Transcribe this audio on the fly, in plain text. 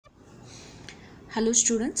Hello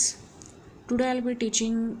students, today I'll be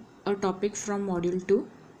teaching a topic from module 2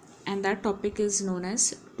 and that topic is known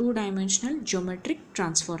as two-dimensional geometric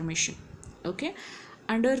transformation. Okay,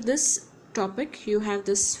 under this topic you have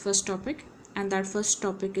this first topic and that first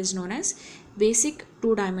topic is known as basic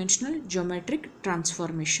two-dimensional geometric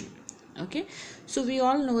transformation. Okay, so we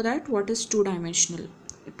all know that what is two-dimensional.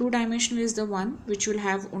 Two-dimensional is the one which will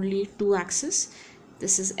have only two axes.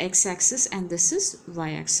 This is x-axis and this is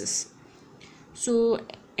y-axis. So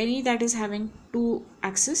any that is having two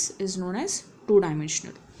axes is known as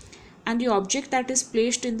two-dimensional, and the object that is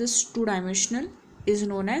placed in this two-dimensional is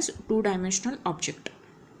known as two-dimensional object.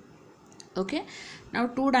 Okay, now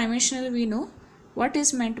two-dimensional, we know what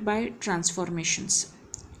is meant by transformations.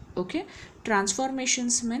 Okay,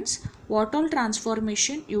 transformations means what all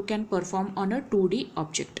transformation you can perform on a 2D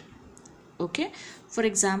object. Okay, for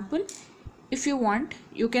example, if you want,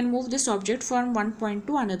 you can move this object from one point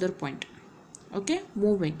to another point. Okay,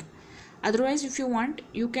 moving. Otherwise, if you want,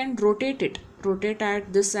 you can rotate it, rotate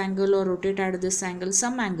at this angle or rotate at this angle,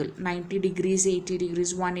 some angle, 90 degrees, 80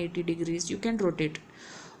 degrees, 180 degrees, you can rotate.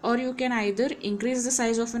 Or you can either increase the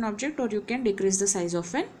size of an object or you can decrease the size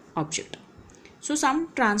of an object. So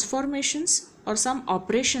some transformations or some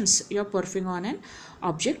operations you are performing on an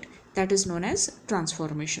object, that is known as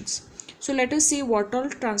transformations. So let us see what all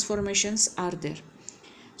transformations are there.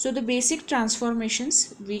 So the basic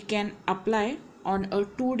transformations we can apply on a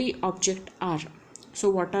 2D object are. So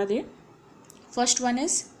what are they? First one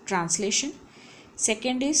is translation,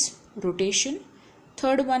 second is rotation,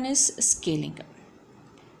 third one is scaling.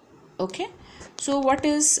 Okay, so what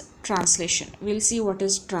is translation? We'll see what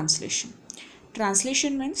is translation.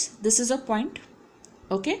 Translation means this is a point.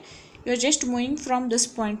 Okay, you're just moving from this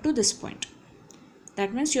point to this point.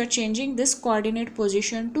 That means you're changing this coordinate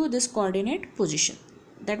position to this coordinate position.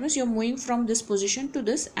 That means you're moving from this position to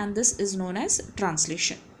this, and this is known as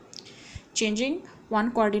translation. Changing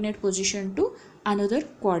one coordinate position to another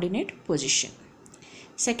coordinate position.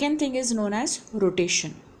 Second thing is known as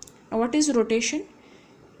rotation. Now what is rotation?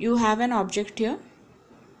 You have an object here.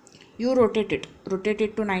 You rotate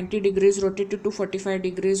it to 90 degrees, rotate it to 45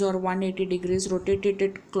 degrees or 180 degrees, rotate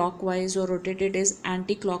it clockwise or rotate it as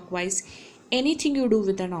anti-clockwise. Anything you do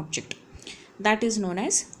with an object, that is known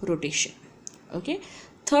as rotation. Okay.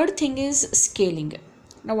 Third thing is scaling.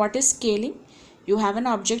 Now what is scaling? You have an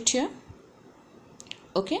object here.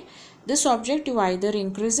 Okay, this object you either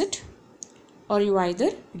increase it or you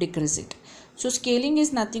either decrease it. So scaling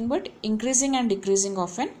is nothing but increasing and decreasing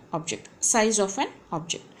of an object, size of an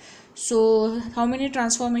object. So how many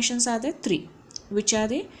transformations are there? 3. Which are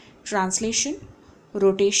they? Translation,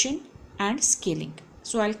 rotation and scaling.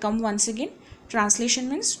 So I'll come once again. Translation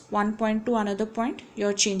means one point to another point, you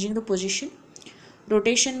are changing the position.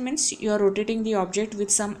 Rotation means you are rotating the object with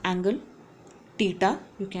some angle, theta,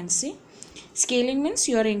 you can see. Scaling means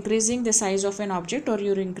you are increasing the size of an object or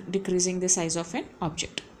you are decreasing the size of an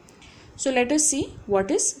object. So let us see what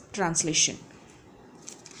is translation.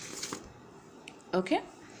 Okay.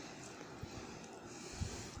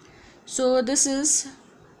 So this is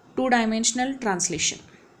two-dimensional translation.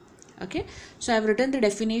 Okay. So I have written the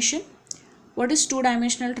definition. What is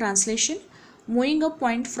two-dimensional translation? Moving a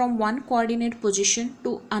point from one coordinate position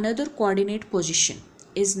to another coordinate position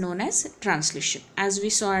is known as translation, as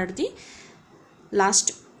we saw at the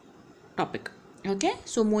last topic. Okay,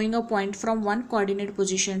 so moving a point from one coordinate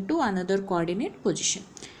position to another coordinate position.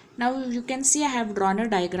 Now you can see I have drawn a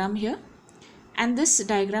diagram here, and this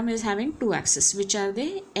diagram is having two axes, which are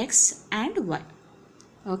the x and y.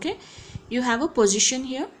 Okay, you have a position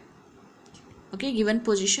here. Okay, given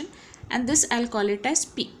position, and this I'll call it as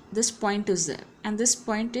P. This point is there and this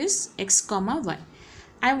point is x comma y.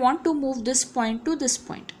 I want to move this point to this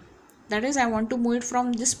point. That is, I want to move it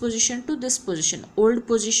from this position to this position, old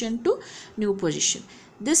position to new position.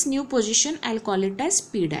 This new position I'll call it as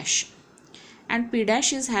P dash, and P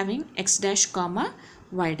dash is having x dash comma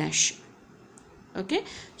y dash. Okay,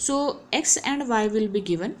 so x and y will be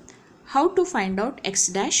given. How to find out x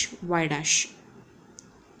dash y dash?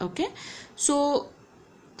 Okay, so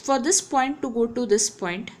for this point to go to this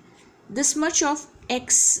point, this much of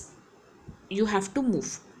x you have to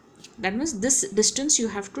move. That means this distance you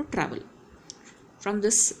have to travel. From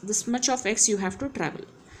this much of x you have to travel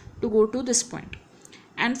to go to this point.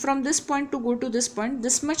 And from this point to go to this point,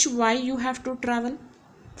 this much y you have to travel.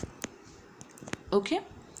 Okay.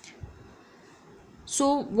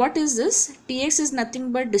 So what is this? Tx is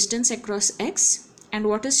nothing but distance across x. And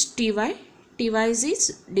what is ty? Ty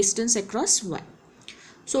is distance across y.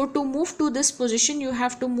 So to move to this position, you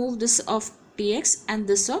have to move this of tx and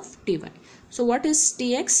this of ty. So what is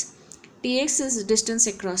tx? Tx is distance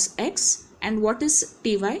across x And what is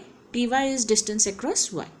ty? Ty is distance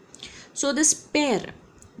across y. So this pair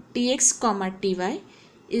tx comma ty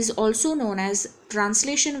is also known as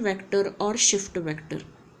translation vector or shift vector.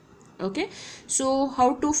 Okay, so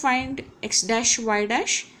how to find x dash y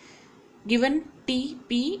dash? Given t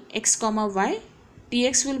p x comma y,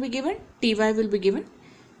 tx will be given, ty will be given.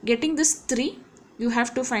 Getting this 3, you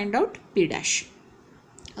have to find out p dash.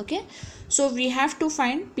 Okay, so we have to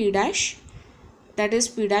find p dash, that is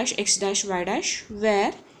p dash x dash y dash,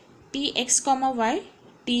 where tx comma y,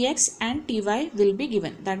 tx and ty will be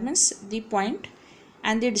given. That means the point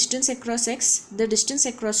and the distance across x, the distance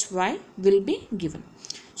across y will be given.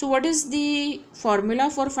 So what is the formula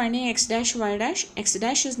for finding x dash y dash? X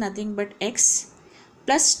dash is nothing but x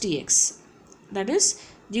plus tx, that is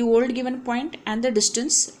the old given point and the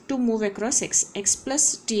distance to move across x. X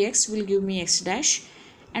plus tx will give me x dash.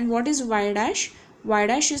 And what is y dash? Y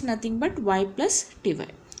dash is nothing but y plus ty.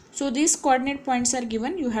 So these coordinate points are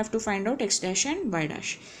given, you have to find out x dash and y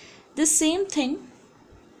dash. The same thing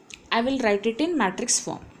I will write it in matrix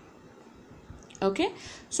form. Okay,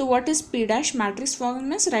 so what is p dash? Matrix form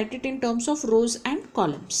means write it in terms of rows and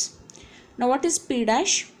columns. Now what is p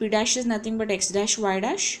dash? P dash is nothing but x dash y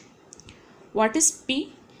dash. What is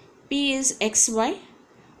p? P is xy.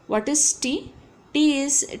 What is t? T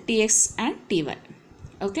is tx and ty.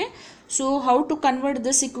 Okay, so how to convert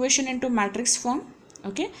this equation into matrix form?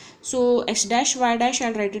 Okay, so x dash y dash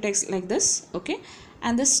I'll write it like this. Okay,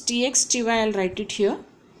 and this tx ty I'll write it here,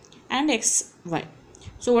 and xy.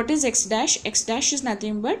 So what is x dash? X dash is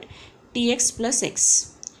nothing but tx plus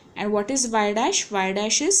x. And what is y dash? Y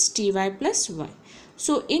dash is ty plus y.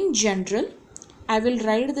 So in general, I will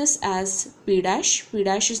write this as p dash. P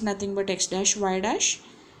dash is nothing but x dash y dash.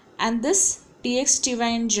 And this tx ty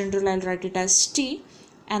in general I'll write it as t.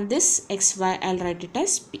 And this xy I'll write it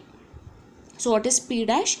as p. So what is p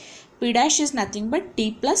dash? P dash is nothing but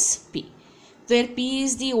t plus p, where p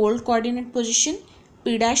is the old coordinate position,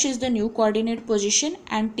 p dash is the new coordinate position,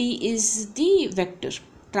 and t is the vector,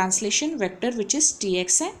 translation vector, which is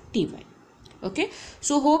tx and ty. Okay,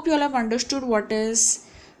 so hope you all have understood what is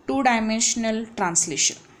two-dimensional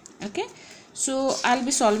translation. Okay, so I'll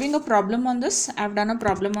be solving a problem on this. I've done a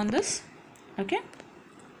problem on this. Okay,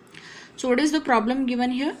 so what is the problem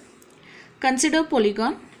given here? Consider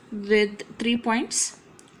polygon with 3 points.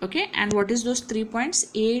 Okay, and what is those 3 points?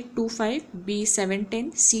 A 2 5, B 7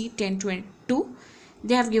 10, C 10 22.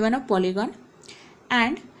 They have given a polygon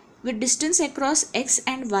and with distance across x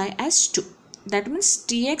and y as 2. That means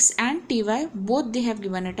tx and ty both they have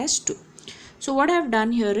given it as 2. So what I have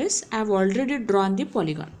done here is I have already drawn the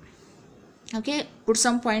polygon. Okay, put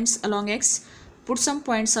some points along x, put some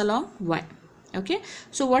points along y. Okay,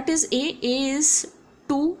 so what is A? A is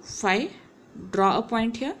 2 5, draw a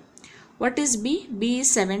point here. What is B? B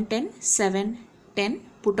is 7 10, 7 10,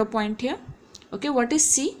 put a point here. Okay, what is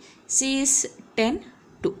C? C is 10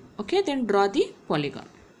 2. Okay, then draw the polygon.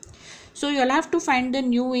 So you'll have to find the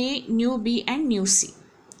new A, new B and new C.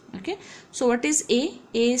 Okay, so what is A?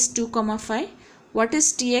 A is 2 comma 5. What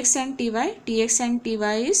is tx and ty? Tx and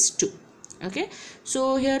ty is 2. Okay,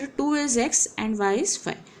 so here 2 is x and y is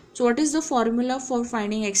 5. So what is the formula for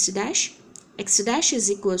finding x dash? X dash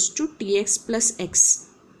is equals to tx plus x.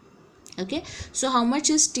 Okay, so how much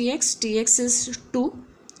is tx? Tx is 2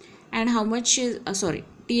 and how much is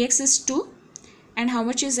tx is 2 and how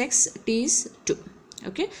much is x? T is 2.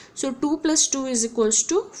 Okay, so 2 plus 2 is equals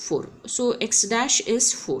to 4. So x dash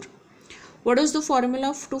is 4. What is the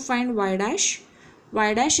formula to find y dash?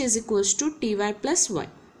 Y dash is equals to ty plus y.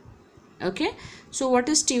 Okay, so what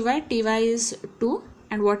is ty? Ty is 2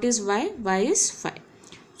 and what is y? Y is 5.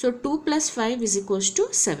 So 2 plus 5 is equals to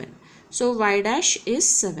 7. So y dash is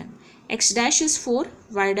 7. X dash is 4,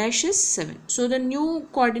 y dash is 7. So the new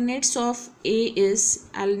coordinates of A is,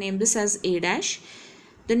 I'll name this as A dash.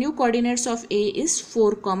 The new coordinates of A is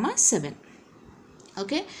 4 comma 7.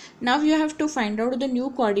 Okay, now you have to find out the new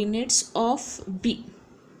coordinates of B.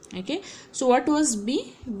 Okay, so what was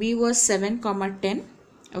B? B was 7 comma 10.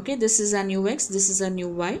 Okay, this is a new x, this is a new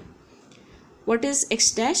y. What is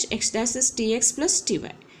x dash? X dash is tx plus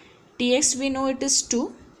ty. Tx we know it is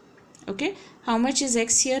 2. Okay, how much is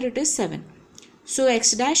x here? It is 7. So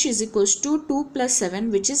x dash is equals to 2 plus 7,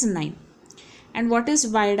 which is 9. And what is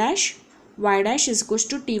y dash? Y dash is equals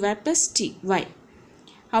to ty plus ty.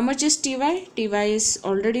 How much is ty? Ty is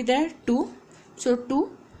already there, 2. So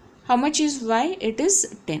 2. How much is y? It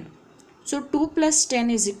is 10. So 2 plus 10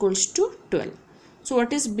 is equals to 12. So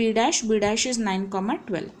what is b dash? B dash is 9 comma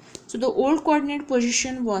 12. So the old coordinate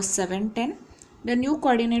position was 7 10. The new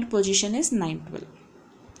coordinate position is 9 12.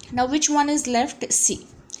 Now which one is left? C.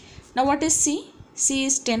 Now what is C? C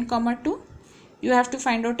is 10 comma 2. you have to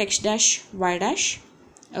find out x dash, y dash.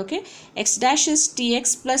 Okay, x dash is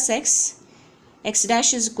tx plus x. X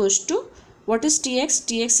dash is equals to, what is tx?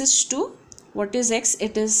 Tx is 2. What is x?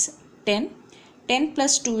 It is 10. 10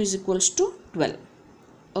 plus 2 is equals to 12.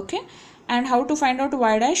 Okay, and how to find out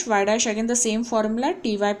y dash? Y dash, again the same formula,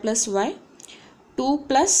 ty plus y. 2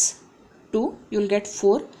 plus 2, you will get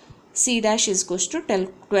 4. C dash is equals to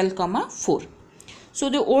 12 comma 4. So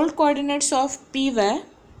the old coordinates of P were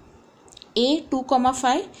A 2 comma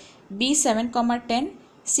 5, B 7 comma 10,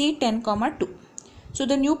 C 10 comma 2. So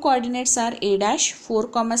the new coordinates are A dash 4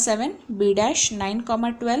 comma 7, B dash 9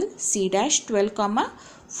 comma 12, C dash 12 comma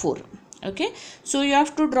 4. Okay, so you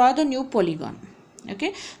have to draw the new polygon.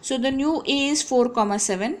 Okay, so the new A is 4 comma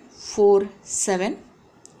 7, 4 7.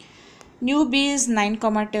 New B is 9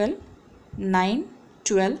 comma 12, 9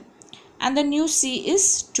 12, and the new C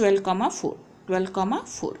is 12 comma 4, 12 comma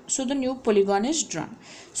 4. So the new polygon is drawn.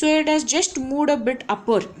 So it has just moved a bit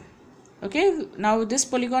upper. Okay, now this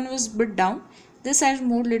polygon was bit down, this has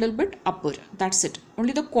moved little bit upper. That's it,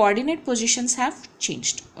 only the coordinate positions have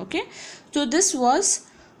changed. Okay, so this was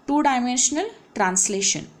two-dimensional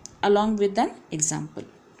translation along with an example.